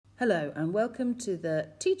Hello and welcome to the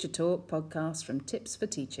Teacher Talk podcast from Tips for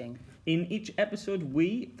Teaching. In each episode,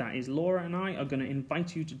 that is Laura and I, are going to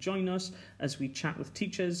invite you to join us as we chat with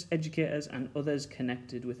teachers, educators and others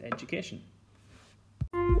connected with education.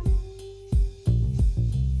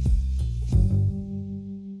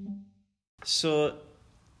 So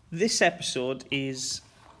this episode is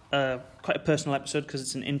quite a personal episode because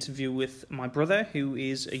it's an interview with my brother, who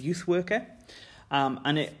is a youth worker.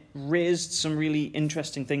 And it raised some really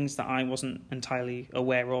interesting things that I wasn't entirely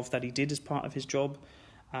aware of that he did as part of his job.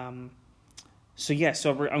 So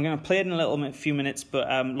I'm going to play it in a few minutes, but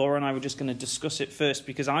Laura and I were just going to discuss it first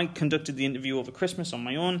because I conducted the interview over Christmas on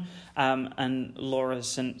my own, and Laura has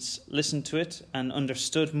since listened to it and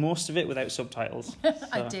understood most of it without subtitles. So,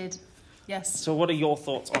 I did, yes. So what are your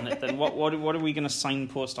thoughts on it then? What are we going to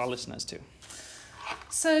signpost our listeners to?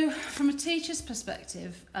 So from a teacher's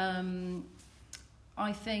perspective,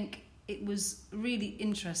 I think it was really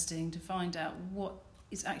interesting to find out what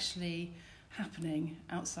is actually happening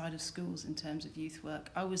outside of schools in terms of youth work.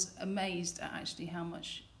 I was amazed at actually how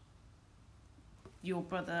much your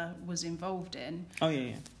brother was involved in. Oh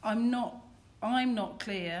yeah. I'm not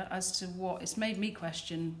clear as to what it's made me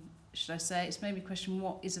question. It's made me question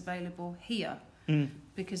what is available here,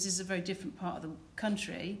 because this is a very different part of the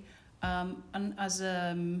country. And as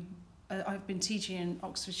I've been teaching in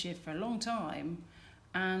Oxfordshire for a long time.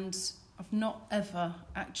 And I've not ever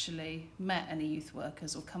actually met any youth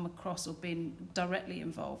workers or come across or been directly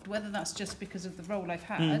involved, whether that's just because of the role I've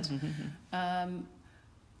had.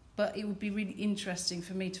 But it would be really interesting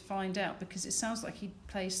for me to find out, because it sounds like he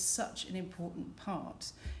plays such an important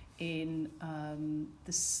part in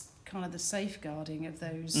this kind of the safeguarding of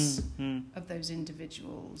those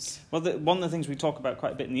individuals. Well, one of the things we talk about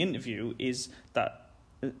quite a bit in the interview is that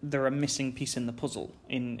they're a missing piece in the puzzle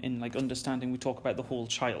in like understanding. We talk about the whole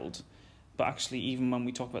child, but actually even when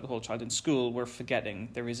we talk about the whole child in school, we're forgetting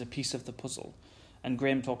there is a piece of the puzzle. And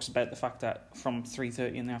Graham talks about the fact that from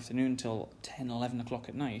 3:30 in the afternoon till 10, 11 o'clock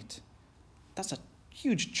at night, that's a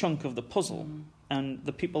huge chunk of the puzzle. And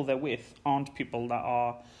the people they're with aren't people that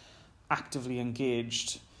are actively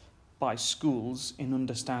engaged by schools in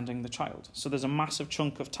understanding the child. So there's a massive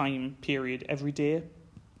chunk of time period every day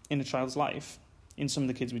in a child's life, in some of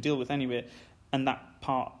the kids we deal with anyway, and that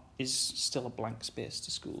part is still a blank space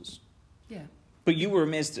to schools. Yeah. But you were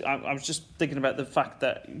amazed. I was just thinking about the fact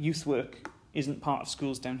that youth work isn't part of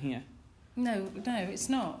schools down here. No, it's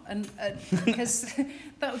not. And because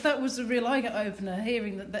that was a real eye-opener,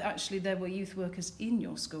 hearing that actually there were youth workers in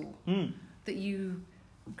your school, that you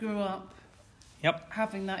grew up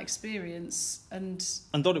having that experience and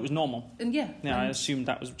thought it was normal. And I assumed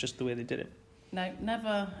that was just the way they did it. No,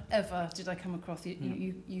 never, ever did I come across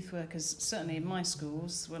youth workers, certainly in my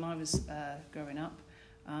schools when I was growing up,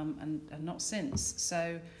 and not since.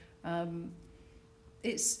 So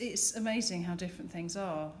it's amazing how different things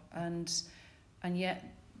are, and yet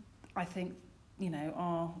I think,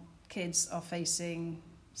 our kids are facing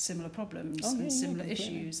similar problems and similar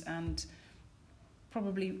issues, and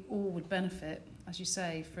probably all would benefit, as you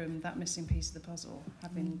say, from that missing piece of the puzzle,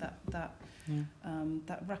 having that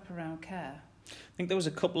wraparound care. I think there was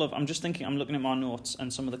a couple of, I'm looking at my notes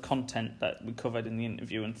and some of the content that we covered in the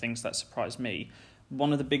interview and things that surprised me.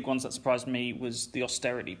 One of the big ones that surprised me was the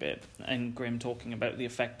austerity bit, and Graham talking about the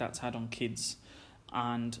effect that's had on kids,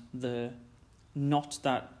 and not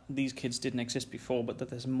that these kids didn't exist before, but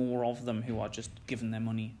that there's more of them who are just given their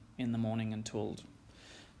money in the morning and told,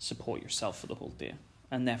 support yourself for the whole day.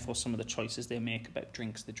 And therefore some of the choices they make about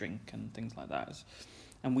drinks they drink and things like that.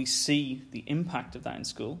 And we see the impact of that in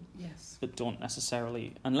school, yes, but don't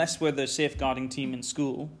necessarily, unless we're the safeguarding team in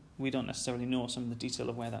school, we don't necessarily know some of the detail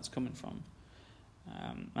of where that's coming from.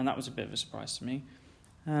 And that was a bit of a surprise to me.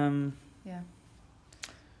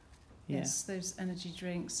 Yes, those energy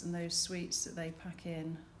drinks and those sweets that they pack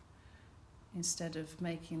in instead of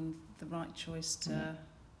making the right choice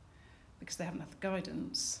because they haven't had the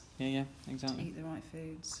guidance exactly, to eat the right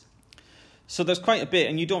foods. So there's quite a bit,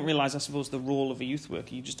 and you don't realise, I suppose, the role of a youth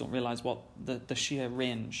worker. You just don't realise what the sheer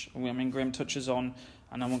range. I mean, Graham touches on,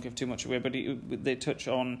 and I won't give too much away, but they touch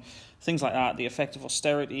on things like that, the effect of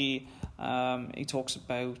austerity. He talks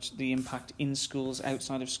about the impact in schools,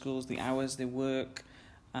 outside of schools, the hours they work,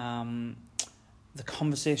 the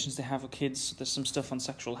conversations they have with kids. There's some stuff on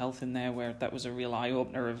sexual health in there where that was a real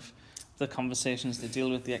eye-opener of the conversations they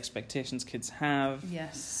deal with, the expectations kids have.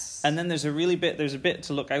 Yes. And then there's a bit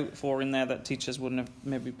to look out for in there that teachers wouldn't have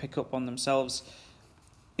maybe pick up on themselves,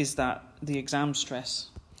 is that the exam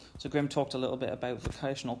stress. So Graham talked a little bit about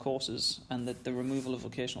vocational courses and the removal of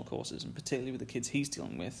vocational courses, and particularly with the kids he's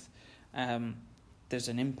dealing with. there's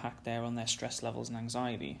an impact there on their stress levels and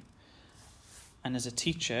anxiety. And as a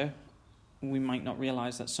teacher, we might not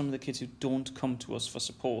realise that some of the kids who don't come to us for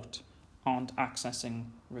support aren't accessing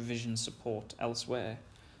revision support elsewhere.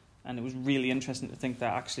 And it was really interesting to think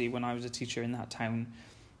that actually when I was a teacher in that town,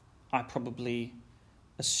 I probably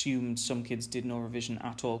assumed some kids did no revision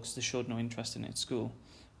at all because they showed no interest in it at school.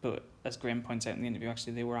 But as Graham points out in the interview,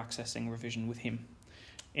 actually they were accessing revision with him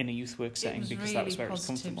in a youth work setting because really that was where it was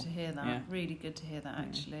positive comfortable. to hear that. Yeah. Really good to hear that,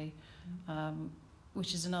 actually.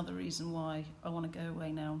 Which is another reason why I want to go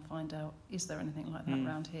away now and find out, is there anything like that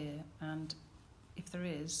around here? And if there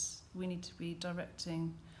is, we need to be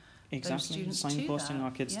directing those students signposting to that.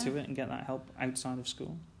 our kids to it and get that help outside of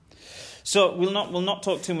school. So we'll not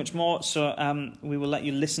talk too much more. So we will let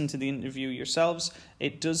you listen to the interview yourselves.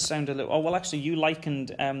 It does sound a little. Oh well, actually, you likened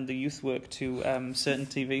the youth work to certain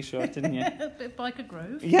TV show, didn't you? A bit Biker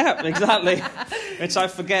Grove. Yeah, exactly. Which I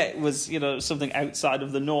forget was something outside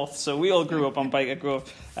of the north. So we all grew up on Biker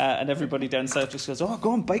Grove, and everybody down south just goes, "Oh,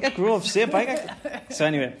 go on Biker Grove, say Biker." So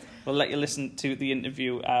anyway, we'll let you listen to the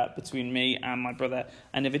interview between me and my brother.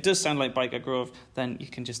 And if it does sound like Biker Grove, then you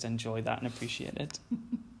can just enjoy that and appreciate it.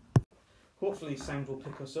 Hopefully sound will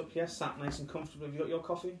pick us up, yes? Sat nice and comfortable. Have you got your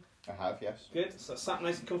coffee? I have, yes. Good. So sat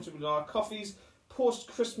nice and comfortable with our coffees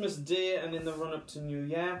post-Christmas Day and in the run-up to New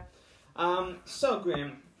Year. So,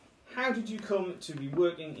 Graham, how did you come to be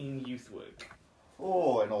working in youth work?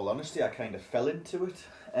 Oh, in all honesty, I kind of fell into it.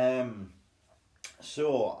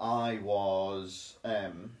 So I was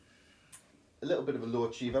a little bit of a low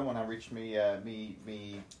achiever when I reached me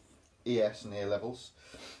ES and A levels.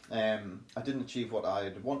 I didn't achieve what I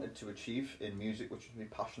had wanted to achieve in music, which was my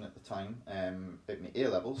passion at the time, at my A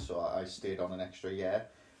levels, so I stayed on an extra year,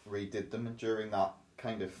 redid them, and during that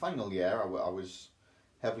kind of final year I was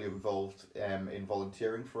heavily involved in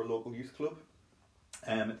volunteering for a local youth club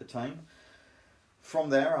at the time. From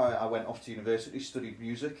there I went off to university, studied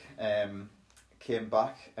music, came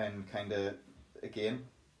back and kind of again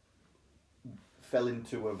fell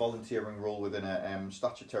into a volunteering role within a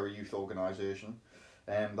statutory youth organisation.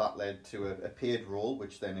 That led to a paid role,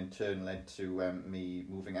 which then in turn led to me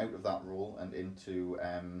moving out of that role and into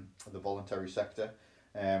the voluntary sector,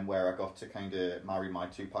 where I got to kind of marry my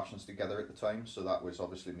two passions together at the time. So that was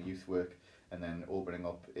obviously my youth work and then opening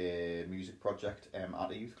up a music project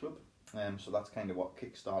at a youth club. So that's kind of what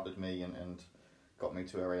kick-started me and got me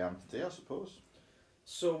to where I am today, I suppose.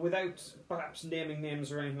 So without perhaps naming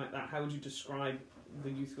names or anything like that, how would you describe the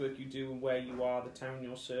youth work you do and where you are, the town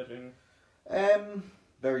you're serving?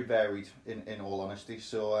 Very varied, in all honesty.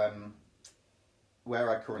 So where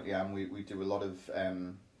I currently am, we do a lot of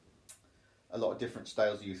different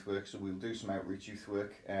styles of youth work. So we'll do some outreach youth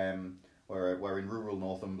work. We're in rural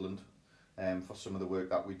Northumberland for some of the work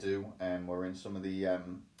that we do. We're in some of the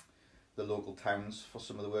local towns for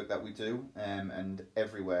some of the work that we do. And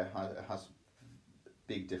everywhere has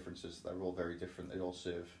big differences. They're all very different. They all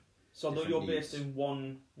serve. So although you're based needs. in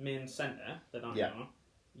one main centre that I know,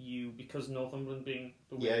 you, because Northumberland being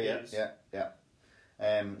the way it is. Yeah.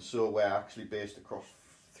 So we're actually based across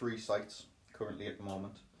 3 sites currently at the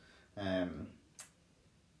moment. And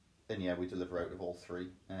yeah, we deliver out of all 3,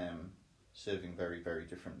 serving very, very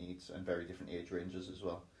different needs and very different age ranges as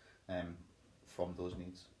well from those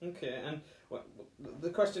needs. Okay, and the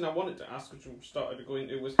question I wanted to ask, which we started to go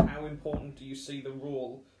into, was how important do you see the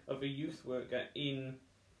role of a youth worker in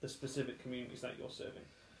the specific communities that you're serving?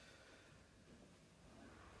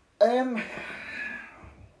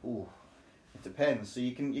 It depends. So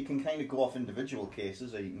you can kind of go off individual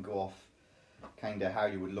cases, or you can go off kind of how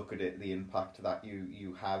you would look at it, the impact that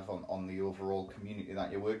you have on the overall community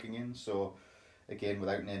that you're working in. So again,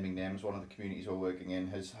 without naming names, one of the communities we're working in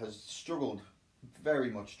has struggled, very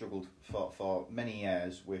much struggled for many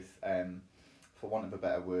years with, for want of a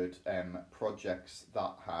better word, projects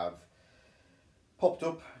that have popped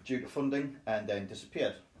up due to funding and then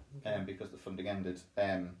disappeared. Because the funding ended.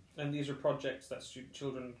 And these are projects that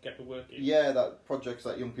children get to work in? Yeah, that projects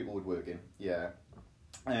that young people would work in, yeah.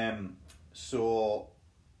 So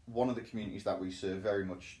one of the communities that we serve very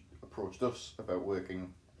much approached us about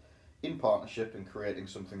working in partnership and creating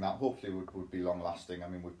something that hopefully would be long lasting. I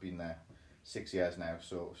mean, we've been there 6 years now,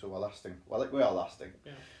 so we're lasting. Well, we are lasting.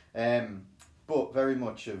 Yeah. But very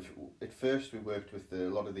much at first we worked with a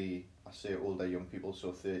lot of the, I say older young people,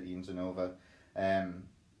 so 13s and over,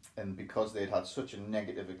 and because they'd had such a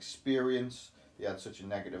negative experience, they had such a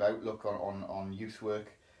negative outlook on youth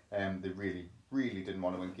work, they really, really didn't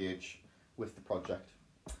want to engage with the project.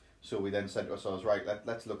 So we then said to ourselves, right,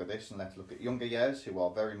 let's look at this and let's look at younger years who are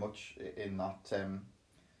very much in that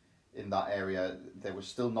in that area, there was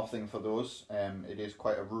still nothing for those. It is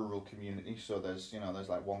quite a rural community, so there's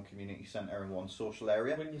like one community centre and one social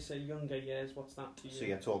area. When you say younger years, what's that to you? So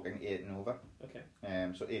you're talking 8 and over. Okay.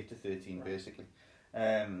 So 8 to 13 Right. basically.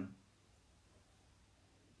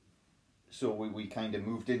 So we kind of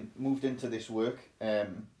moved into this work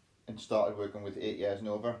and started working with 8 years and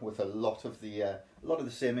over with a lot of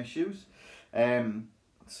the same issues.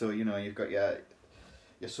 So you've got your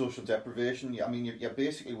social deprivation. You're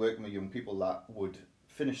basically working with young people that would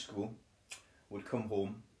finish school, would come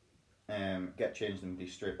home, get changed and be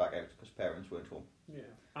straight back out because parents weren't home.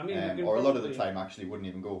 Yeah. Or a lot of the time actually wouldn't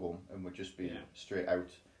even go home and would just be Yeah. straight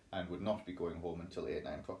out and would not be going home until 8,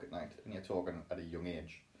 9 o'clock at night. And you're talking at a young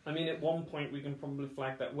age. I mean, at one point we can probably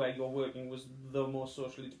flag that where you're working was the most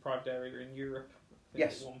socially deprived area in Europe. I think,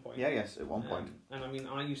 Yes. At one point. Yes, at one point. And I mean,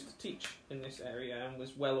 I used to teach in this area and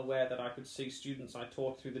was well aware that I could see students I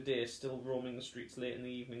taught through the day still roaming the streets late in the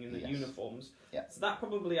evening in their Yes. uniforms. Yeah. So that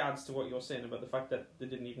probably adds to what you're saying about the fact that they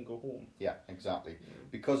didn't even go home. Yeah, exactly.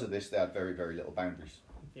 Because of this, they had very, very little boundaries.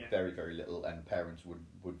 Yeah. Very, very little, and parents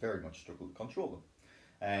would very much struggle to control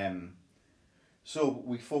them. So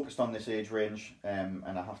we focused on this age range, and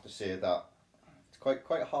I have to say that it's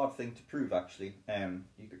quite a hard thing to prove. Actually,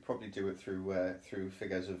 you could probably do it through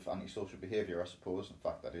figures of antisocial behaviour, I suppose. In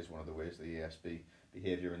fact, that is one of the ways the ESB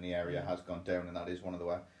behaviour in the area has gone down, and that is one of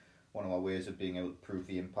our ways of being able to prove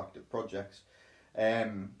the impact of projects.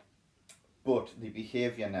 But the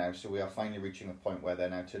behaviour now, so we are finally reaching a point where they're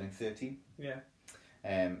now turning 13. Yeah.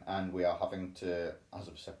 And we are having to, as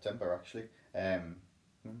of September actually,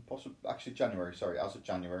 January, as of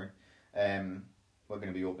January, we're going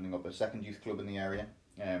to be opening up a second youth club in the area,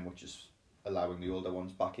 which is allowing the older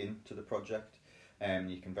ones back into the project.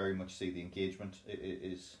 You can very much see the engagement. It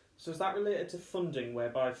is. So is that related to funding,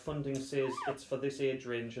 whereby funding says it's for this age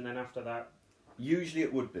range, and then after that? Usually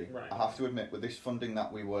it would be. Right. I have to admit, with this funding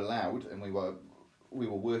that we were allowed and we were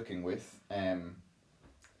working with,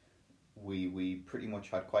 we pretty much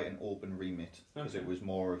had quite an open remit, because it was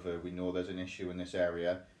more of we know there's an issue in this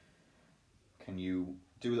area. Can you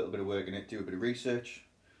do a little bit of work in it, do a bit of research,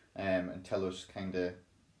 and tell us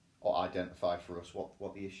or identify for us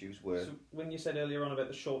what the issues were. So when you said earlier on about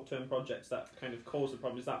the short-term projects that kind of caused the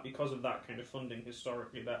problem, is that because of that kind of funding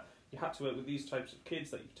historically, that you had to work with these types of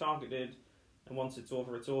kids that you've targeted, and once it's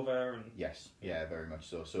over, it's over? And yes, yeah, very much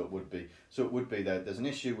so. So it would be that there's an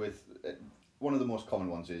issue with one of the most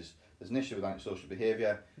common ones is there's an issue with antisocial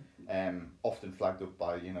behaviour, often flagged up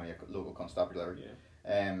by your local constabulary.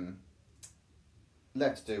 Yeah.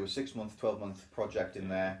 Let's do a 6-month, 12-month project in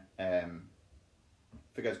there.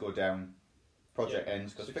 Figures go down, project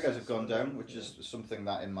ends because figures have gone down, which is something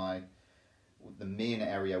that in the main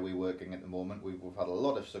area we're working at the moment, we've had a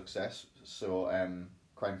lot of success. So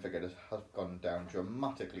crime figures have gone down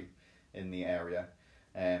dramatically in the area,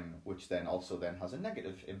 which then has a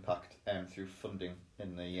negative impact through funding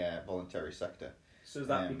in the voluntary sector. So is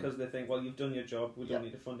that because they think, well, you've done your job, we don't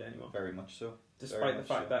need to fund it anymore? Very much so. Despite the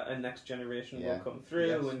fact that a next generation will come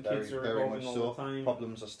through and kids are evolving all the time.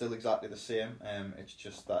 Problems are still exactly the same. It's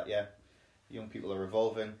just that, young people are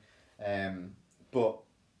evolving. But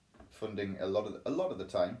funding a lot of the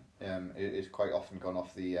time it is quite often gone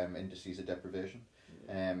off the indices of deprivation,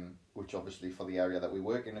 which obviously for the area that we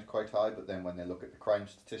work in is quite high. But then when they look at the crime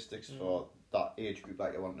statistics for that age group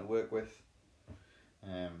that you're wanting to work with,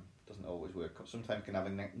 doesn't always work. Sometimes can have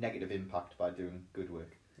a negative impact by doing good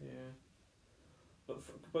work. Yeah.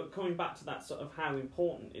 But coming back to that sort of how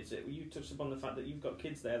important is it? You touched upon the fact that you've got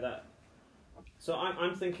kids there that. So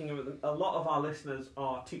I'm thinking of a lot of our listeners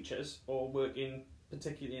are teachers or work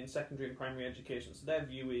particularly in secondary and primary education. So their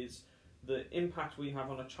view is the impact we have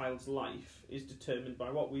on a child's life is determined by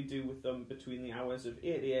what we do with them between the hours of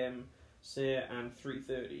 8 a.m. say and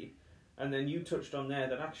 3:30. And then you touched on there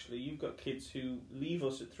that actually you've got kids who leave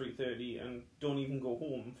us at 3:30 and don't even go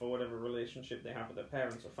home for whatever relationship they have with their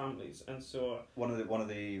parents or families. And so one of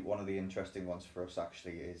the interesting ones for us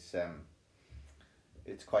actually is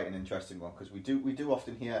it's quite an interesting one because we do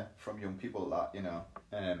often hear from young people that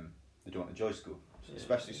they don't enjoy school,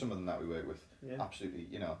 especially some of them that we work with. Absolutely,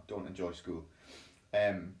 don't enjoy school.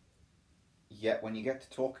 Yet when you get to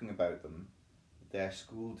talking about them, their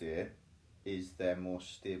school day is their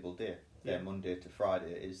most stable day. Their Monday to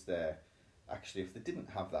Friday is their, actually if they didn't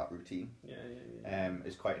have that routine,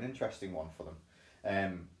 is quite an interesting one for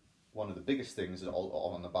them. One of the biggest things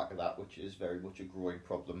all on the back of that, which is very much a growing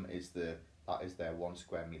problem, is that is their 1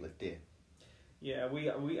 square meal a day. Yeah, we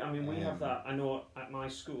have that. I know at my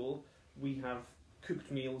school we have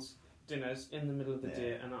cooked meals, dinners in the middle of the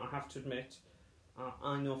day, and I have to admit,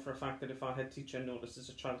 I know for a fact that if our head teacher notices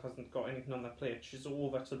a child hasn't got anything on their plate, she's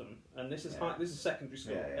over to them, and this is this is secondary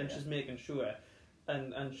school, she's making sure,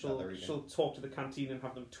 and she'll talk to the canteen and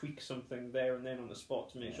have them tweak something there and then on the spot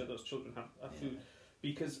to make sure those children have food,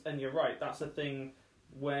 because, and you're right, that's a thing.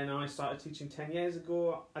 When I started teaching 10 years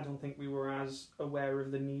ago, I don't think we were as aware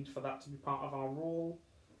of the need for that to be part of our role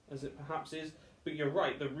as it perhaps is. But you're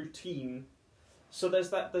right, the routine. So there's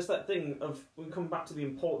that thing of, we come back to the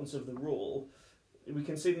importance of the role. We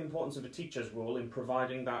can see the importance of a teacher's role in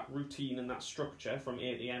providing that routine and that structure from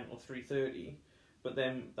 8 a.m. or 3:30, but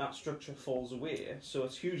then that structure falls away. So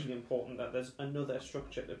it's hugely important that there's another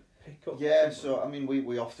structure to pick up. Yeah, so I mean,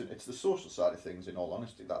 we often, it's the social side of things, in all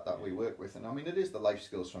honesty, that we work with, and I mean, it is the life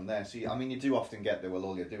skills from there. So I mean, you do often get there, well,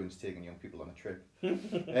 all you're doing is taking young people on a trip,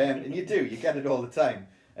 and you get it all the time.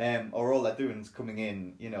 Or all they're doing is coming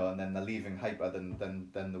in, you know, and then they're leaving hyper than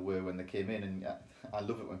they were when they came in. And I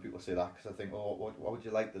love it when people say that, because I think, oh, what would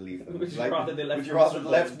you like to leave them? Would you rather they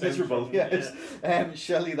left miserable? Yes.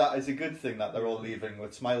 Surely that is a good thing, that they're all leaving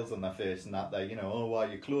with smiles on their face, and that they're, you know, oh, why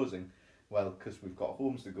are you closing? Well, because we've got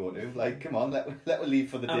homes to go to. Like, come on, let me leave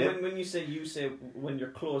for the day. And when you say when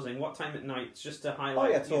you're closing, what time at night? Just to highlight.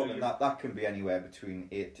 Oh yeah, talking that can be anywhere between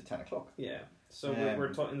 8 to 10 o'clock. Yeah. So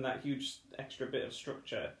we're talking that huge extra bit of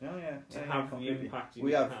structure to have the impact you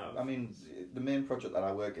have. I mean, the main project that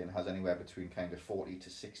I work in has anywhere between kind of 40 to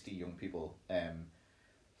 60 young people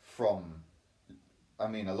from, I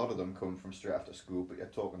mean, a lot of them come from straight after school, but you're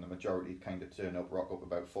talking the majority kind of rock up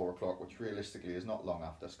about 4 o'clock, which realistically is not long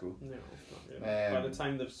after school. No, it's not really. By the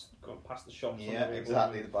time they've gone past the shops. Yeah,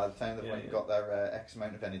 exactly. By the time they've got their X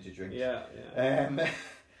amount of energy drinks.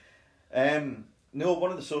 No,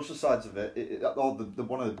 one of the social sides of it,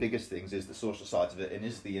 one of the biggest things is the social sides of it, and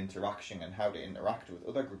is the interaction and how to interact with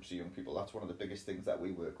other groups of young people. That's one of the biggest things that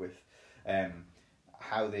we work with.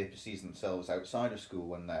 How they perceive themselves outside of school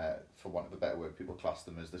when they're, for want of a better word, people class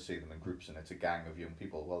them as they see them in groups and it's a gang of young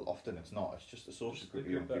people. Well, often it's not. It's just a social group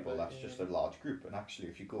of young people. That's just a large group. And actually,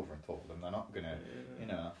 if you go over and talk to them, they're not going to, you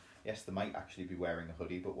know, yes, they might actually be wearing a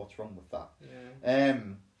hoodie, but what's wrong with that? Yeah.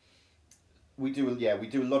 We do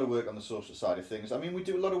a lot of work on the social side of things. I mean, we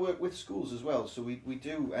do a lot of work with schools as well. So we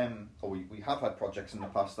do, we have had projects in the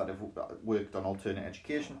past that have worked on alternate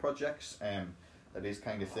education projects. That is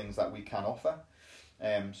kind of things that we can offer.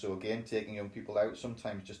 So again, taking young people out,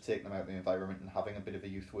 sometimes just taking them out of the environment and having a bit of a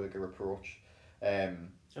youth worker approach.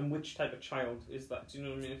 And which type of child is that? Do you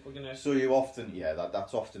know what I mean? If we're gonna. So you often,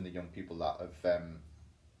 that's often the young people that have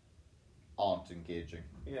aren't engaging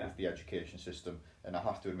with the education system. And I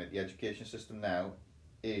have to admit, the education system now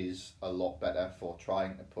is a lot better for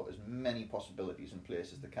trying to put as many possibilities in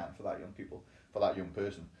place as they can for that young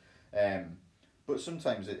person. But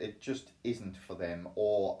sometimes it just isn't for them,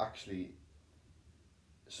 or actually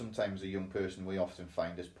sometimes a young person, we often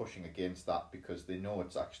find, is pushing against that because they know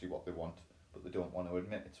it's actually what they want, but they don't want to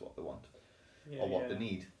admit it's what they want or what they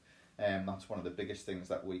need. That's one of the biggest things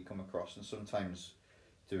that we come across, and sometimes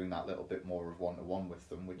doing that little bit more of one-to-one with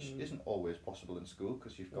them, which isn't always possible in school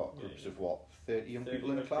because you've got groups of 30 young people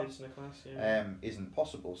in a class, isn't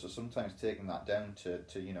possible. So sometimes taking that down to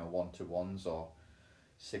one-to-ones or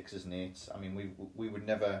 6s and 8s. I mean, we would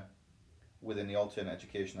never, within the alternate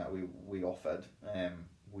education that we offered,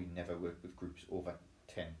 we never worked with groups over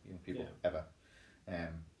 10 young people ever.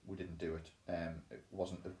 We didn't do it. It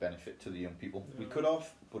wasn't of benefit to the young people. No. We could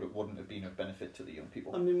have, but it wouldn't have been of benefit to the young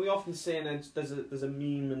people. I mean, we often say there's a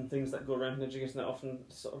meme and things that go around in education that often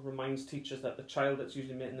sort of reminds teachers that the child that's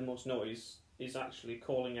usually making the most noise is actually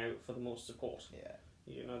calling out for the most support. Yeah.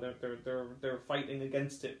 You know, they're fighting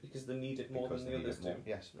against it because they need it more than the others do.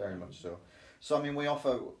 Yes, very much so. So I mean, we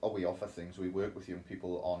offer things. We work with young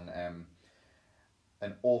people on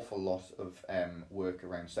an awful lot of work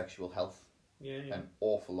around sexual health. An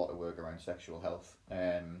awful lot of work around sexual health.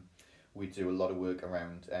 We do a lot of work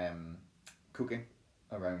around cooking,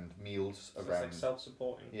 around meals, so around like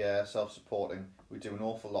self-supporting. Yeah, self-supporting. We do an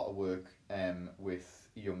awful lot of work with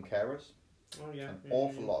young carers. Oh yeah. An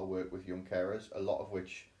awful lot of work with young carers, a lot of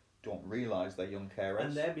which don't realise they're young carers.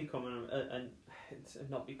 And they're becoming, it's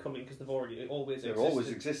not becoming because they've always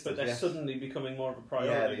existed. But they're suddenly becoming more of a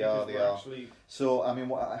priority. Yeah, they are. Actually... So, I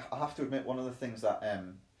mean, I have to admit, one of the things that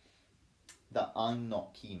I'm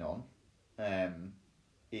not keen on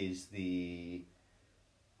is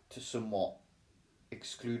to somewhat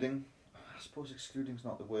excluding, I suppose excluding's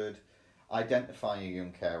not the word, identifying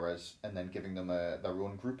young carers and then giving them their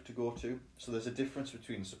own group to go to. So there's a difference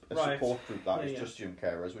between a support group that is just young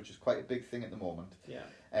carers, which is quite a big thing at the moment. Yeah.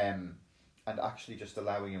 and actually just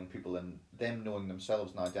allowing young people and them knowing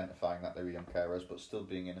themselves and identifying that they're young carers, but still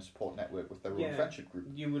being in a support network with their own friendship group.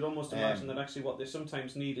 You would almost imagine that actually what they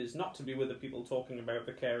sometimes need is not to be with the people talking about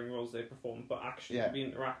the caring roles they perform, but actually to be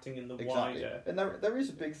interacting in the wider. And there is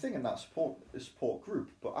a big thing in that support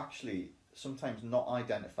group, but actually sometimes not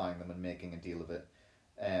identifying them and making a deal of it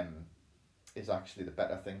is actually the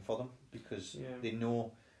better thing for them, because they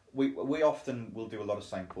know. We often will do a lot of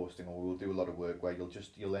signposting, or we'll do a lot of work where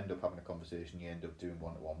you'll end up having a conversation, you end up doing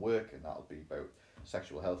one-to-one work, and that'll be about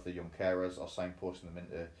sexual health of young carers, or signposting them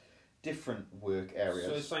into different work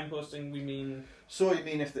areas. So signposting, we mean... So you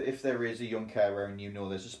mean if there is a young carer and you know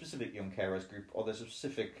there's a specific young carers group, or there's a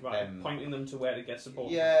specific... pointing them to where to get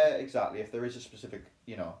support. Yeah, exactly. If there is a specific,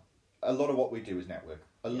 a lot of what we do is network.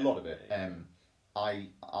 A lot of it. I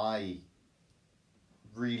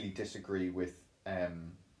really disagree with...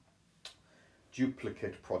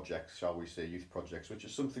 duplicate projects, shall we say, youth projects, which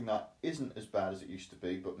is something that isn't as bad as it used to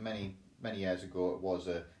be, but many years ago it was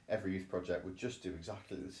every youth project would just do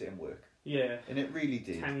exactly the same work. Yeah. And it really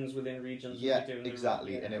did. Towns within regions. Yeah,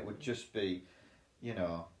 exactly. And it would just be,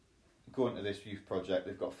 going to this youth project,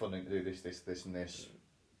 they've got funding to do this and this.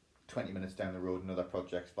 20 minutes down the road, another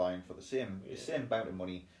project's vying for the same amount of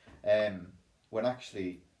money. When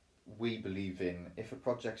actually we believe in, if a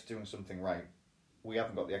project's doing something right, we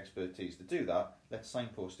haven't got the expertise to do that, let's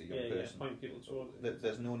signpost a young person. Point people towards it.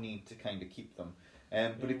 There's no need to kind of keep them.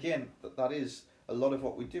 But again, that is, a lot of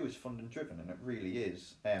what we do is funding driven, and it really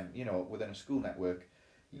is. Within a school network,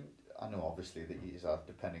 I know obviously that you are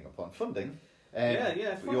depending upon funding.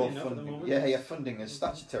 Funding is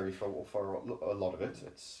statutory for a lot of it.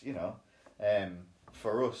 It's,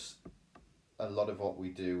 for us, a lot of what we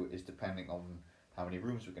do is depending on how many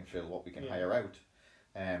rooms we can fill, what we can hire out.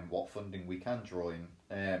 What funding we can draw in,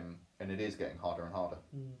 and it is getting harder and harder,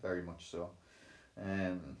 very much so.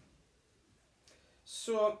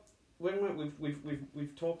 So when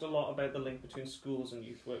we've talked a lot about the link between schools and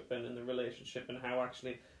youth work, then, and the relationship, and how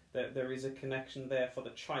actually there is a connection there for the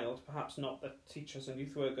child. Perhaps not that teachers and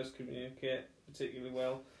youth workers communicate particularly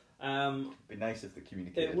well. It'd be nice if they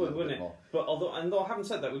communicated. It would, a little wouldn't bit it? more. But although having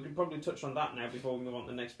said that, we could probably touch on that now before we move on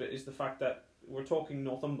to the next bit. Is the fact that we're talking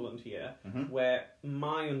Northumberland here, where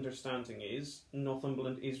my understanding is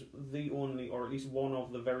Northumberland is the only, or at least one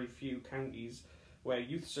of the very few counties where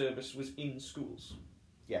youth service was in schools.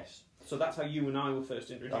 Yes. So that's how you and I were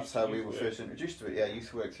first introduced. That's how we were first introduced to it. Yeah,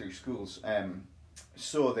 youth work through schools.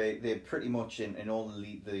 So they're pretty much in all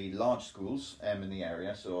the large schools in the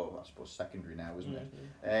area. So I suppose secondary now, isn't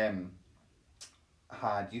it?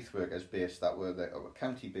 Had youth workers based that were the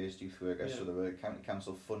county-based youth workers, so there were county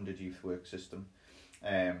council funded youth work system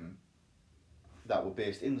that were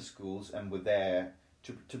based in the schools and were there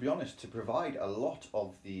to be honest, to provide a lot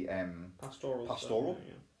of the pastoral stuff,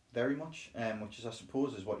 very much, which is I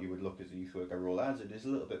suppose is what you would look as a youth worker role as. It is a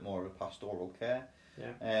little bit more of a pastoral care.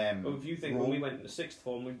 Yeah. But if you think when we went into sixth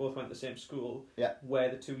form, we both went to the same school. Yeah. Where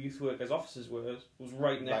the two youth workers' offices was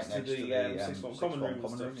right next to the sixth form common room and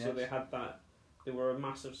stuff. Yes. So they had that. They were a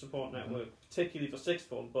massive support network, particularly for sixth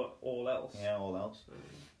form, but all else. Yeah, all else.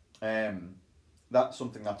 That's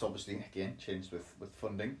something that's obviously again changed with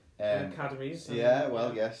funding. Academies.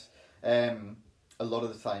 Yes. A lot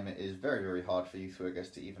of the time it is very, very hard for youth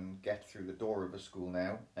workers to even get through the door of a school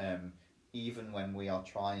now. Even when we are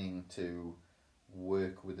trying to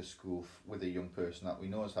work with a school with a young person that we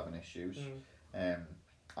know is having issues, I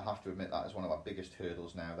have to admit that is one of our biggest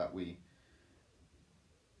hurdles now, that we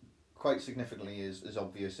quite significantly is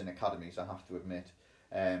obvious in academies, I have to admit.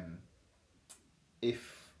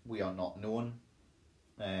 If we are not known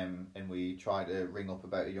and we try to ring up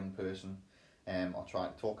about a young person or try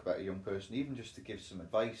to talk about a young person, even just to give some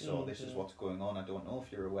advice or this is what's going on, I don't know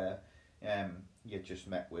if you're aware, you're just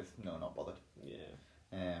met with, no, not bothered. Yeah.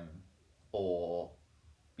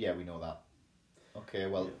 We know that. Okay,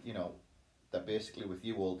 well, they're basically with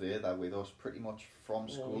you all day, they're with us pretty much from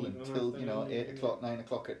school until, 8 o'clock, 9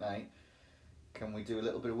 o'clock at night. Can we do a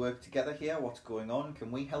little bit of work together here? What's going on?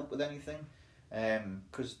 Can we help with anything?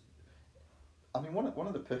 Because, one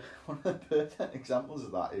of the perfect examples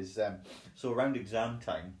of that is, so around exam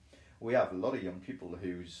time, we have a lot of young people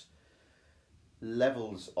whose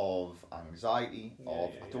levels of anxiety, I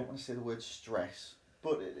don't want to say the word stress,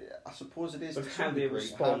 but I suppose it is but to how some they degree,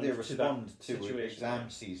 respond to an exam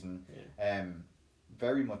season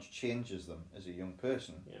very much changes them as a young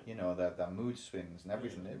person. Their mood swings and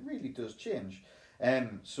everything, it really does change.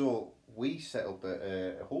 So we set up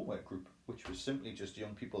a homework group, which was simply just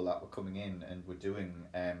young people that were coming in and were doing,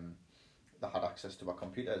 that had access to our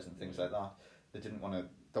computers and things like that. They didn't want to,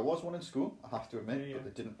 there was one in school, I have to admit, but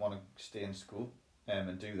they didn't want to stay in school.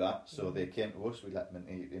 and do that. So they came to us, we let them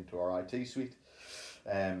into our IT suite,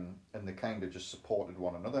 and they kind of just supported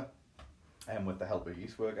one another. And with the help of a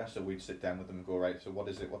youth worker, so we'd sit down with them and go, right, so what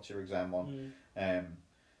is it, what's your exam on?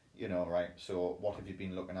 You know, right, so what have you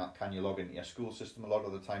been looking at? Can you log into your school system? A lot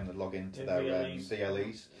of the time they log into their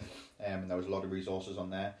VLEs, and there was a lot of resources on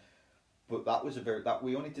there. But that was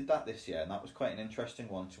we only did that this year, and that was quite an interesting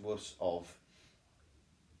one to us. Of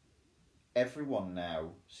everyone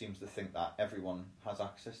now seems to think that everyone has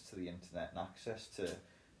access to the internet and access to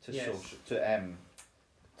social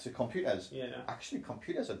to computers. Yeah. Actually,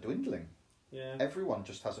 computers are dwindling. Yeah. Everyone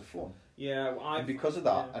just has a phone. Yeah. And because of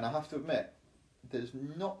that, and I have to admit, there's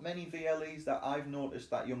not many VLEs that I've noticed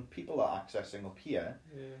that young people are accessing up here.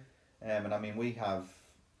 Yeah. And I mean, we have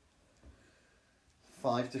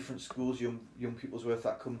 5 different schools, young people's worth,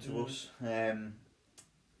 that come to us. They're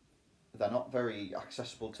not very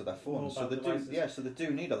accessible to their phones, so they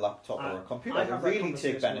do need a laptop or a computer. I have they really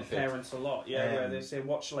take benefit. With parents a lot, where they say,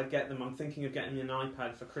 "What shall I get them? I'm thinking of getting an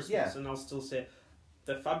iPad for Christmas," and I'll still say,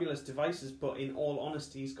 "They're fabulous devices, but in all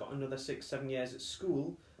honesty, he's got another 6-7 years at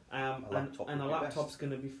school." And a laptop's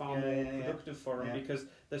going to be far more productive for him because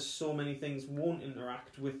there's so many things won't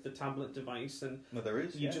interact with the tablet device, and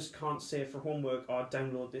you just can't say for homework,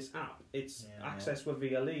 download this app. It's access with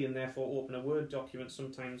VLE, and therefore open a Word document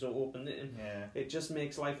sometimes, or open it, and it just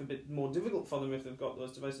makes life a bit more difficult for them if they've got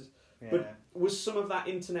those devices. But was some of that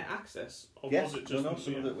internet access, or was it just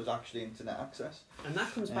some of it was actually internet access? And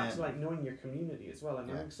that comes back to like knowing your community as well.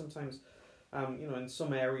 And I think sometimes, in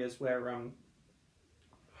some areas where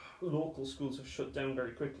local schools have shut down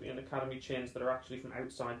very quickly and academy chains that are actually from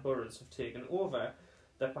outside boroughs have taken over,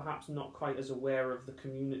 they're perhaps not quite as aware of the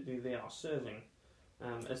community they are serving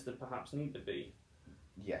as they perhaps need to be.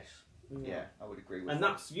 Yes. Yeah, I would agree with that. And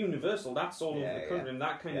that's universal, that's all over the country, and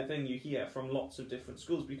that kind of thing you hear from lots of different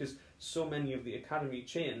schools, because so many of the academy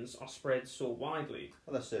chains are spread so widely.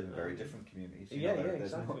 Well, they're serving very different communities.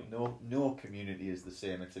 Exactly. No community is the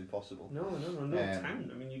same, it's impossible. No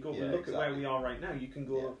town. I mean, you go look at where we are right now, you can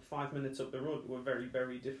go 5 minutes up the road to a very,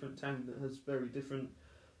 very different town that has very different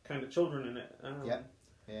kind of children in it.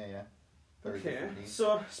 Okay,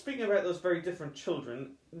 so speaking about those very different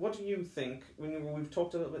children, what do you think, when we've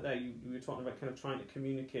talked a little bit there, you were talking about kind of trying to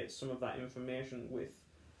communicate some of that information with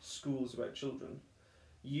schools about children.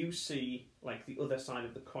 You see like the other side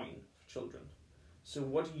of the coin for children. So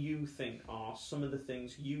what do you think are some of the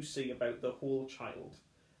things you see about the whole child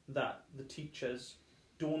that the teachers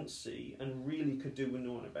don't see and really could do and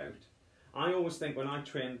know about? I always think when I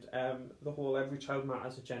trained, the whole Every Child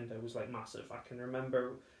Matters agenda was like massive. I can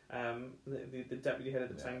remember the deputy head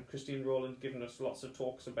at the time, Christine Rowland, giving us lots of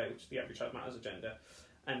talks about the Every Child Matters agenda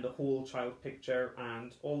and the whole child picture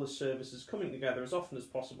and all the services coming together as often as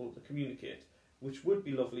possible to communicate, which would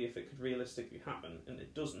be lovely if it could realistically happen, and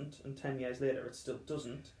it doesn't, and 10 years later it still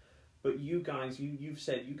doesn't. But you guys, you've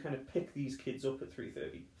said you kind of pick these kids up at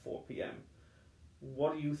 3:30, 4 p.m.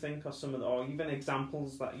 What do you think are some of the, or even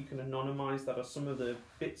examples that you can anonymise, that are some of the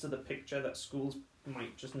bits of the picture that schools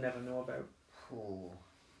might just never know about?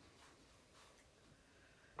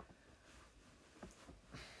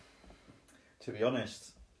 To be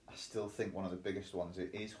honest, I still think one of the biggest ones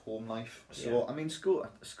is home life. So I mean,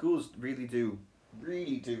 schools really do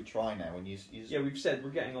try now, and we've said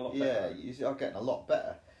we're getting a lot better. Yeah, you are getting a lot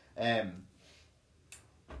better.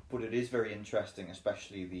 But it is very interesting,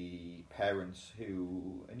 especially the parents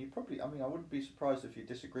who, and you probably, I mean, I wouldn't be surprised if you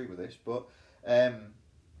disagree with this, but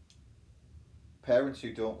parents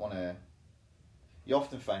who don't want to, you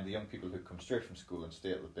often find the young people who come straight from school and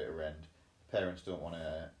stay at the bitter end, parents don't want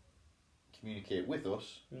to communicate with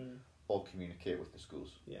us or communicate with the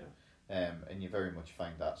schools. And you very much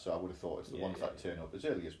find that. So I would have thought it's the ones that turn up as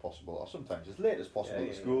early as possible, or sometimes as late as possible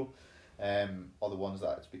at school, or the ones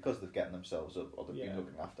that it's because they've getting themselves up, or they've been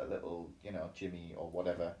looking after little, Jimmy or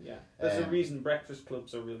whatever. There's a reason breakfast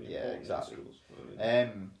clubs are really important exactly. in schools.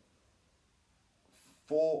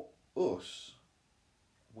 For us,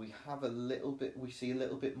 we see a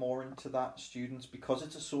little bit more into that, students, because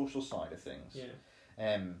it's a social side of things.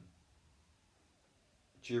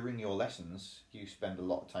 During your lessons, you spend a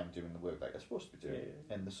lot of time doing the work that you're supposed to be doing.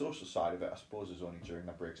 And the social side of it, I suppose, is only during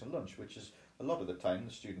their breaks and lunch, which is a lot of the time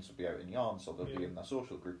the students will be out in yards, or they'll be in their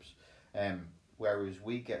social groups. Whereas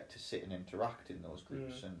we get to sit and interact in those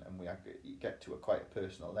groups, and you get to quite a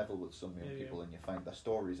personal level with some young people, and you find their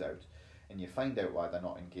stories out, and you find out why they're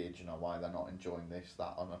not engaging, or why they're not enjoying this,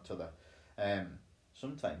 that, or not other.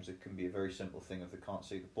 Sometimes it can be a very simple thing if they can't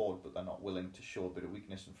see the board, but they're not willing to show a bit of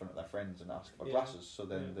weakness in front of their friends and ask for glasses, so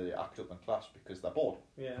then they act up in class because they're bored.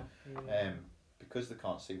 Because they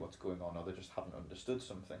can't see what's going on, or they just haven't understood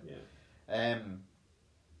something.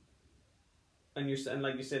 and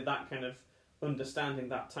like you said, that kind of understanding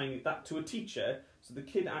that to a teacher. So the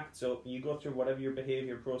kid acts up, and you go through whatever your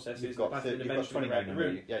behaviour process is. You've got 29 of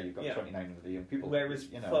the young people. Whereas,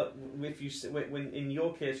 when in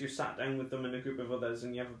your case you sat down with them in a group of others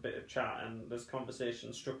and you have a bit of chat and there's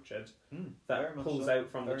conversation structured, that pulls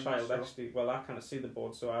out from the child. Actually, well, I kind of see the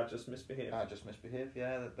board, so I just misbehave.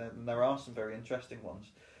 Yeah. There are some very interesting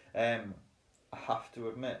ones. I have to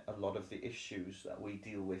admit, a lot of the issues that we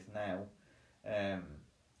deal with now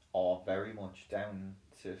are very much down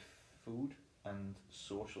to food and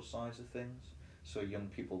social sides of things. So young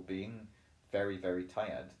people being very, very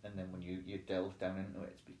tired, and then when you delve down into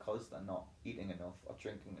it, it's because they're not eating enough or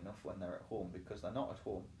drinking enough when they're at home, because they're not at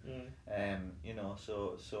home.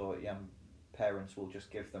 So parents will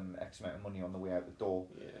just give them X amount of money on the way out the door,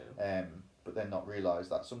 but then not realise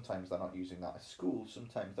that sometimes they're not using that at school.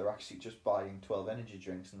 Sometimes they're actually just buying 12 energy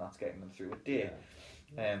drinks, and that's getting them through a day.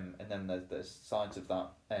 And then there's sides of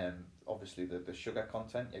that. Obviously the sugar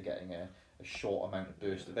content, you're getting a short amount of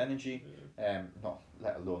burst of energy, not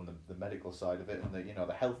let alone the medical side of it and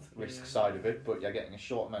the health risk side of it, but you're getting a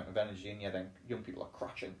short amount of energy, and then young people are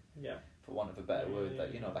crashing, for want of a better word,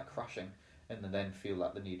 they're crashing, and they then feel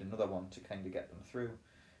that they need another one to kind of get them through.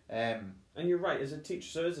 And you're right, as a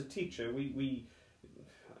teacher, we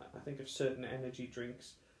I think of certain energy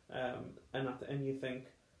drinks, and you think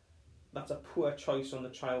that's a poor choice on the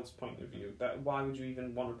child's point of view. That why would you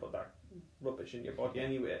even want to put that rubbish in your body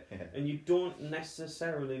anyway? And you don't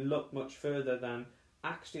necessarily look much further than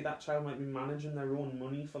actually that child might be managing their own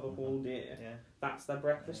money for the whole day. That's their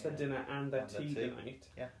breakfast, their dinner, and their tea tonight.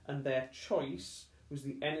 And their choice was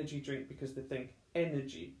the energy drink because they think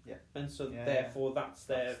energy, and so therefore that's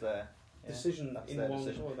their decision in one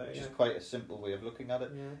decision, which is quite a simple way of looking at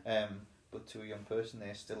it. But to a young person,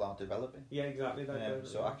 they still are developing. Yeah, exactly.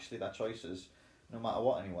 So actually, their choices, no matter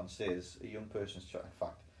what anyone says, a young person's choice. In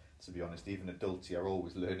fact, to be honest, even adults are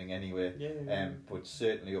always learning anyway. But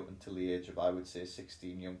certainly up until the age of, I would say,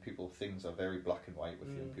 16, young people, things are very black and white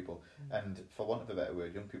with young people. And for want of a better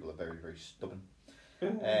word, young people are very, very stubborn.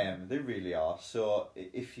 They really are. So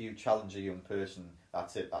if you challenge a young person,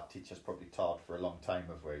 that's it. That teacher's probably tarred for a long time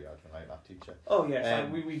of where you had like that teacher. Oh yes,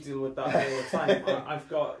 we deal with that all the time.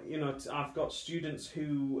 I've got students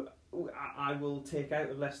who I will take out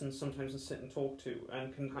of lessons sometimes and sit and talk to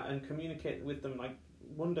and communicate with them like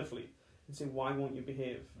wonderfully and say, why won't you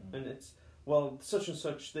behave? And it's, well, such and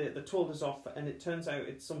such, they're told us off, and it turns out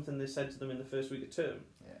it's something they said to them in the first week of term.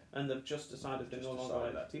 And they've just decided they're no longer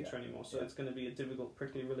like that teacher anymore, so it's going to be a difficult,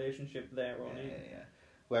 prickly relationship there on in.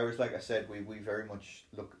 Whereas, like I said, we very much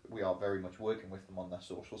are very much working with them on their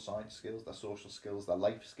social side skills, their social skills, their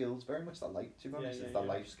life skills, very much their life, to be honest, it's their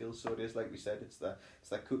life skills. So it is, like we said, it's their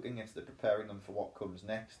cooking, it's the preparing them for what comes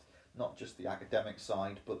next, not just the academic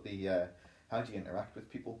side, but the how do you interact with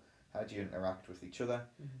people, how do you interact with each other,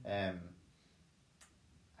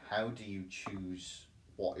 how do you choose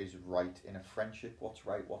what is right in a friendship, what's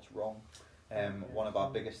right, what's wrong. One of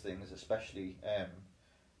our biggest things, especially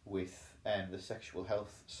with the sexual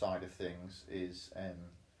health side of things, is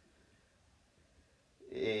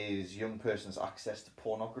young person's access to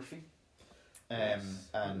pornography.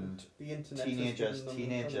 And the internet,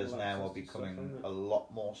 teenagers now are becoming a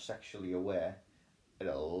lot more sexually aware at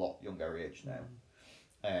a lot younger age now.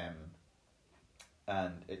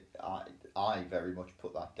 And I very much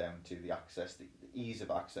put that down to the ease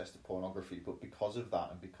of access to pornography, but because of that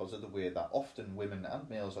and because of the way that often women and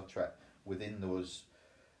males are trapped within those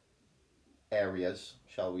areas,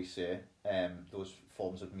 shall we say, those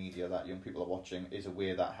forms of media that young people are watching, is a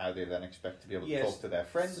way that how they then expect to be able to talk to their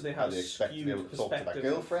friends, so how they expect to be able to talk to their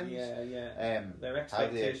girlfriends. Their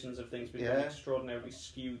expectations of things become extraordinarily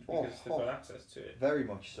skewed because they've got access to it. Very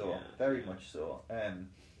much so, much so.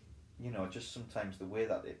 Just sometimes the way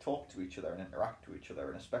that they talk to each other and interact with each other,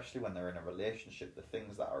 and especially when they're in a relationship, the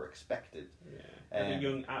things that are expected. At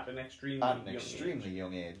an extremely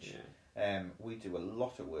young age. We do a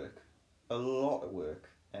lot of work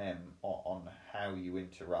on how you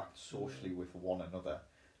interact socially with one another,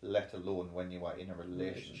 let alone when you are in a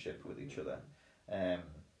relationship with each other.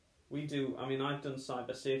 We do. I mean, I've done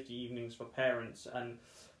cyber safety evenings for parents, and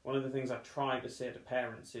one of the things I try to say to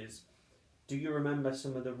parents is, do you remember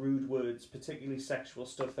some of the rude words, particularly sexual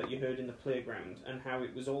stuff, that you heard in the playground, and how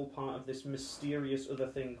it was all part of this mysterious other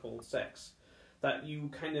thing called sex? That you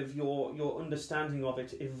kind of, your understanding of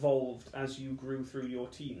it evolved as you grew through your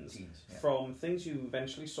teens. From things you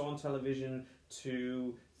eventually saw on television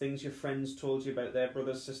to things your friends told you about their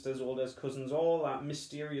brothers, sisters, older cousins, all that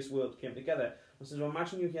mysterious world came together. I said, well,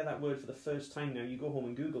 imagine you hear that word for the first time now, you go home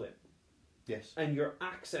and Google it. Yes. and your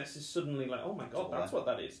access is suddenly like, oh my It's all god, that's there. what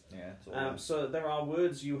that is. Yeah. It's all So there are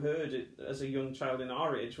words you heard as a young child in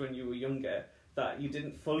our age when you were younger that you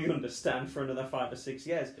didn't fully understand for another 5 or 6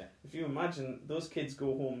 years. Yeah. If you imagine those kids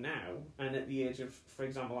go home now, and at the age of, for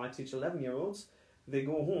example, I teach 11-year-olds, they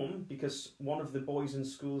go home because one of the boys in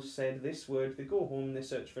school said this word, they go home and they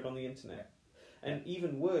search for it on the internet. And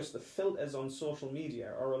even worse, the filters on social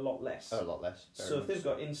media are a lot less. a lot less. Very So if much they've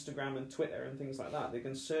got Instagram and Twitter and things like that, they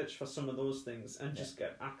can search for some of those things and just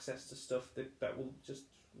get access to stuff that will just,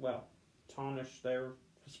 well, tarnish their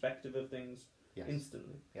perspective of things Yes.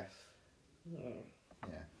 instantly. Yes.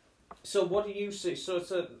 Yeah. So what do you see? So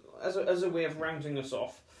it's as a way of rounding us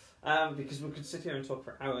off, because we could sit here and talk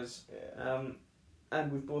for hours, Yeah.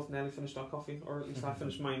 and we've both nearly finished our coffee, or at least I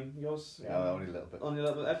finished mine. Yours? Yeah, only a little bit. Only a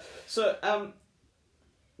little bit left. So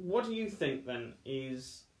what do you think then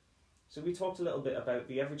is... So we talked a little bit about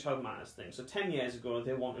the Every Child Matters thing. So 10 years ago,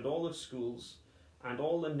 they wanted all the schools and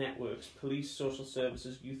all the networks, police, social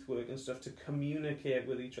services, youth work and stuff, to communicate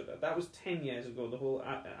with each other. That was 10 years ago, the whole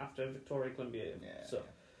after Victoria Columbia. Yeah. So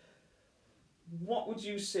what would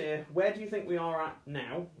you say, where do you think we are at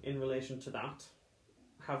now in relation to that?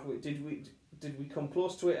 Did we come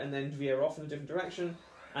close to it and then veer off in a different direction?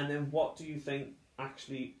 And then what do you think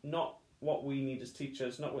actually, not what we need as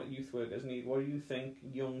teachers, not what youth workers need, what do you think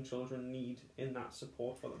young children need in that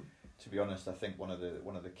support for them? To be honest, I think one of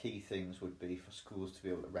the key things would be for schools to be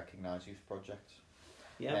able to recognise youth projects.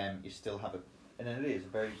 Yeah. You still have and it is a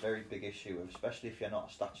very, very big issue, especially if you're not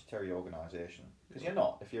a statutory organisation. Because you're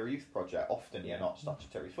not. If you're a youth project, often you're not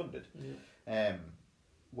statutory funded. Yeah.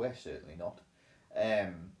 We're certainly not.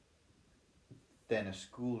 Then a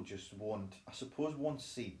school just won't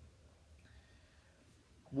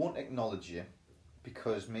acknowledge you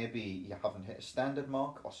because maybe you haven't hit a standard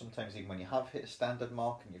mark, or sometimes even when you have hit a standard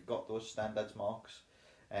mark and you've got those standards marks,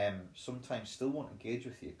 sometimes still won't engage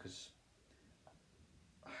with you because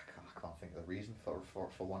I can't think of the reason for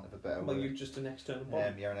want of a better Well, word. you're just an external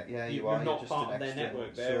body. You're not just part an of their external.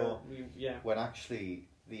 network there. So Yeah. when actually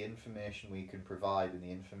the information we can provide and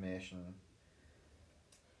the information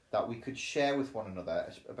that we could share with one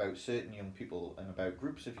another about certain young people and about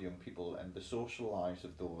groups of young people and the social lives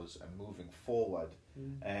of those and moving forward,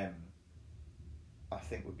 I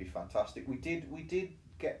think would be fantastic. We did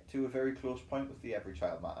get to a very close point with the Every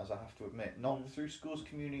Child Matters, I have to admit, not through schools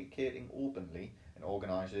communicating openly and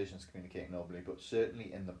organisations communicating openly, but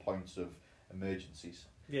certainly in the points of emergencies.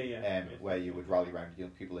 Where you would rally around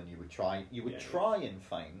young people and you would try and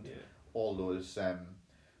find all those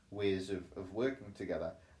ways of working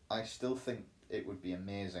together. I still think it would be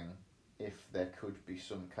amazing if there could be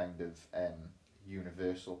some kind of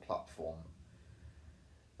universal platform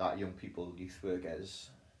that young people, youth workers,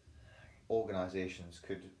 organisations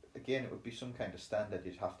could, again, it would be some kind of standard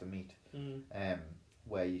you'd have to meet,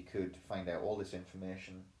 where you could find out all this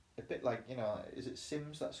information. A bit like, is it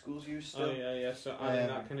Sims that schools use still? Oh yeah. So adding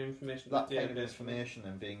that kind of information. That kind of information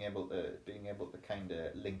and being able to kind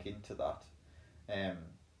of link into that.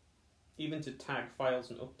 Even to tag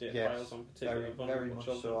files and update files on particular very vulnerable much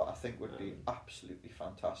children. so. I think would be absolutely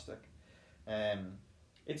fantastic.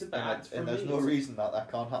 It's a bad. And there's no reason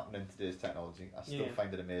that can't happen in today's technology. I still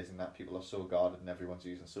find it amazing that people are so guarded and everyone's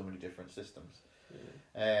using so many different systems.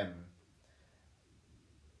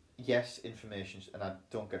 Yes, information, and I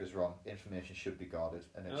don't get us wrong, information should be guarded,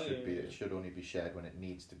 and it should only be shared when it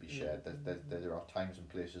needs to be shared. There are times and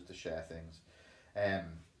places to share things.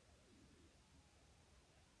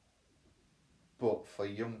 But for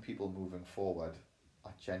young people moving forward, I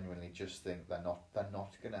genuinely just think they're not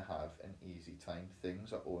going to have an easy time.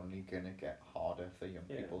 Things are only going to get harder for young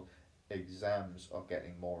people. Exams are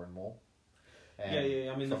getting more and more.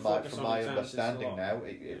 I mean, from my understanding now,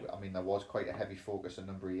 I mean, there was quite a heavy focus a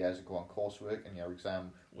number of years ago on coursework, and your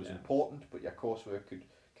exam was important, but your coursework could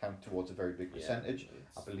count towards a very big percentage.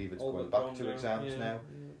 I believe it's going back to exams now.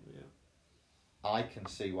 I can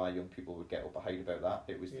see why young people would get overhyped about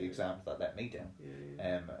that. It was the exams that let me down,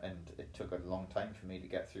 and it took a long time for me to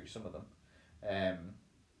get through some of them.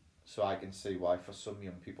 So I can see why for some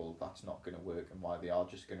young people that's not going to work, and why they are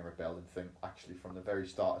just going to rebel and think, actually, from the very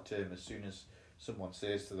start of term, as soon as someone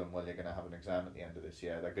says to them, well, you're going to have an exam at the end of this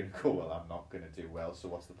year, they're going to go, well, I'm not going to do well, so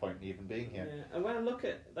what's the point in even being here? And when I look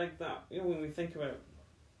at like that, when we think about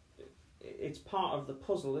it's part of the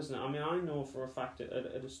puzzle, isn't it? I mean, I know for a fact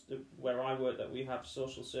where I work that we have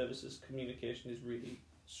social services communication is really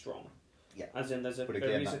strong. Yeah. As in, there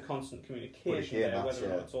is a constant communication there, whether or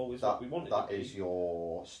not it's always what we want it to be. That is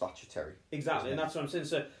your statutory. Exactly, and that's what I'm saying.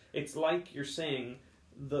 So it's like you're saying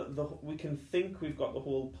we can think we've got the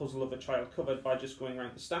whole puzzle of a child covered by just going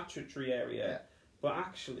around the statutory area, but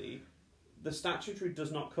actually the statutory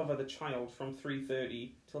does not cover the child from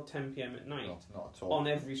 3:30 till 10 p.m. at night. Not at all. On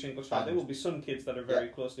every single child. There will be some kids that are very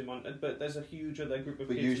closely monitored, but there's a huge other group of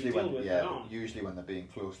kids you deal with that aren't. Usually when they're being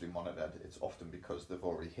closely monitored, it's often because they've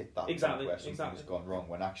already hit that Exactly, point where something's gone wrong,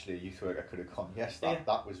 when actually a youth worker could have gone, yes,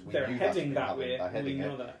 that was... They're heading that way, we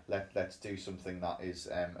know that. Let's do something that is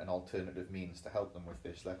an alternative means to help them with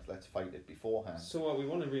this. Let's fight it beforehand. So what we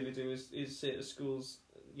want to really do is say to schools,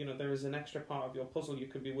 you know, there is an extra part of your puzzle you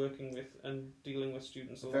could be working with and dealing with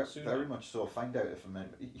students a lot sooner. Very much so. Find out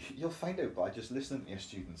you'll find out by just listening to your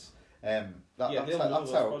students.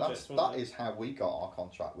 That is how we got our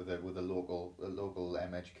contract with a local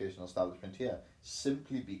educational establishment here.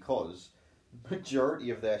 Simply because majority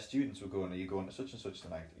of their students were going, "Are you going to such and such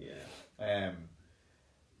tonight?" Yeah.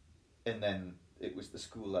 And then it was the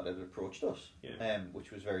school that had approached us, which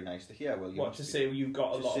was very nice to hear. Well, you've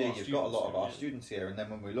got a lot of our students here, and then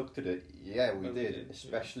when we looked at it, we did,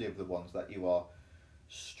 especially of the ones that you are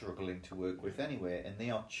struggling to work with anyway, and they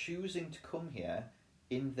are choosing to come here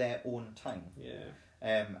in their own time.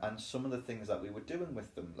 And some of the things that we were doing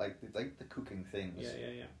with them, like the cooking things,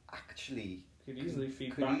 actually could easily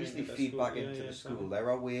feed back into the school. There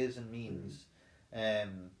are ways and means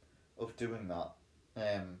of doing that.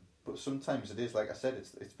 But sometimes it is, like I said,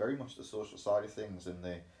 it's very much the social side of things,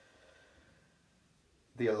 and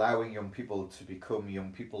the allowing young people to become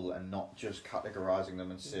young people and not just categorising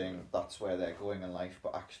them and saying that's where they're going in life,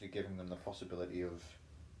 but actually giving them the possibility of,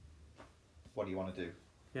 what do you want to do?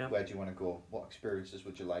 Yeah. Where do you want to go? What experiences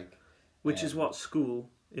would you like? Which is what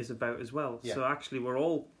school is about as well. Yeah. So actually we're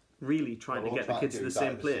all really trying to get the kids to the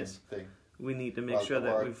same place. We need to make sure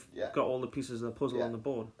that we've got all the pieces of the puzzle on the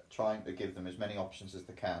board. Trying to give them as many options as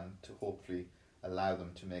they can to hopefully allow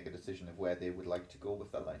them to make a decision of where they would like to go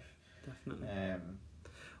with their life. Definitely.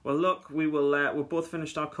 Well, look, we're both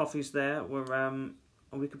finished our coffees there. We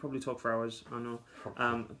could probably talk for hours, I know.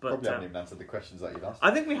 Probably haven't even answered the questions that you've asked. I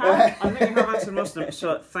think we have. I think we have answered most of them.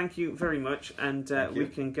 So thank you very much, and we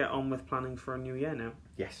can get on with planning for a new year now.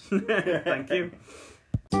 Yes. Thank you.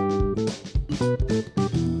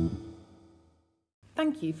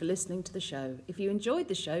 Thank you for listening to the show. If you enjoyed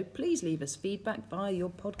the show, please leave us feedback via your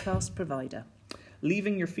podcast provider.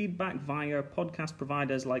 Leaving your feedback via podcast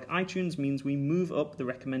providers like iTunes means we move up the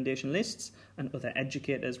recommendation lists, and other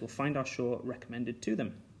educators will find our show recommended to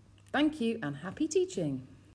them. Thank you and happy teaching.